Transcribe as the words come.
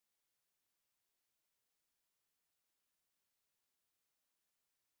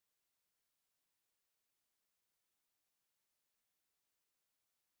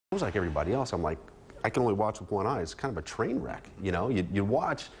I was like everybody else. I'm like, I can only watch with one eye. It's kind of a train wreck, you know? You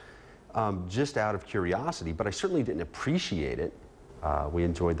watch just out of curiosity, but I certainly didn't appreciate it. We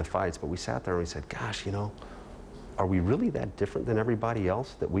enjoyed the fights, but we sat there and we said, gosh, you know, are we really that different than everybody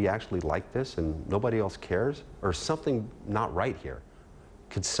else, that we actually like this and nobody else cares? Or is something not right here?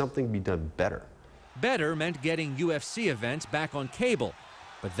 Could something be done better? Better meant getting UFC events back on cable,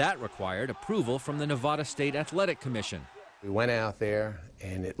 but that required approval from the Nevada State Athletic Commission. We went out there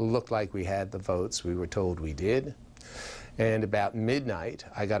and it looked like we had the votes. We were told we did. And about midnight,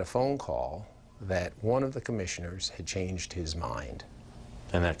 I got a phone call that one of the commissioners had changed his mind.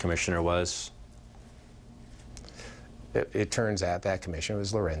 And that commissioner was? It turns out that commissioner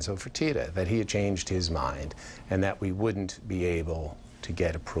was Lorenzo Fertitta, that he had changed his mind and that we wouldn't be able to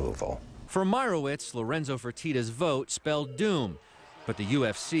get approval. For Meyrowitz, Lorenzo Fertitta's vote spelled doom, but the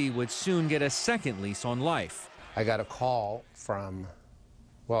UFC would soon get a second lease on life. I got a call from,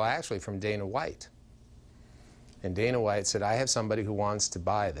 well, actually from Dana White. And Dana White said, I have somebody who wants to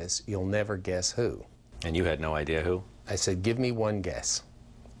buy this. You'll never guess who. And you had no idea who? I said, give me one guess.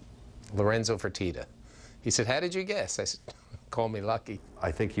 Lorenzo Fertitta. He said, how did you guess? I said, call me lucky.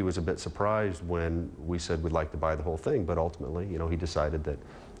 I think he was a bit surprised when we said we'd like to buy the whole thing, but ultimately, you know, he decided that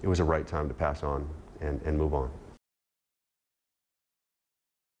it was the right time to pass on and move on.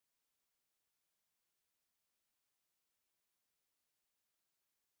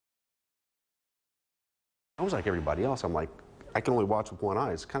 I was like everybody else. I'm like, I can only watch with one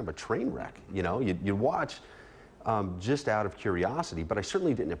eye. It's kind of a train wreck, you know? You watch just out of curiosity, but I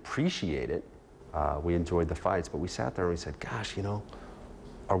certainly didn't appreciate it. We enjoyed the fights, but we sat there and we said, gosh, you know,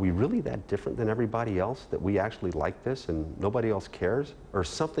 are we really that different than everybody else, that we actually like this and nobody else cares? Or is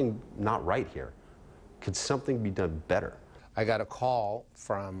something not right here? Could something be done better? I got a call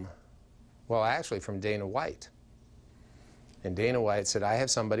from, well, actually from Dana White. And Dana White said, I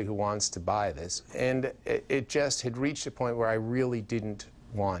have somebody who wants to buy this. And it just had reached a point where I really didn't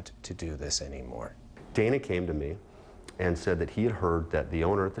want to do this anymore. Dana came to me and said that he had heard that the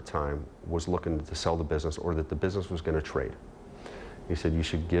owner at the time was looking to sell the business, or that the business was going to trade. He said, you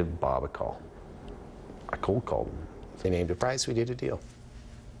should give Bob a call. I cold called him. They named a price, we did a deal.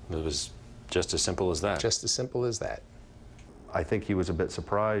 It was just as simple as that? Just as simple as that. I think he was a bit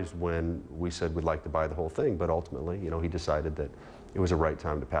surprised when we said we'd like to buy the whole thing, but ultimately, you know, he decided that it was the right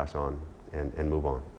time to pass on and move on.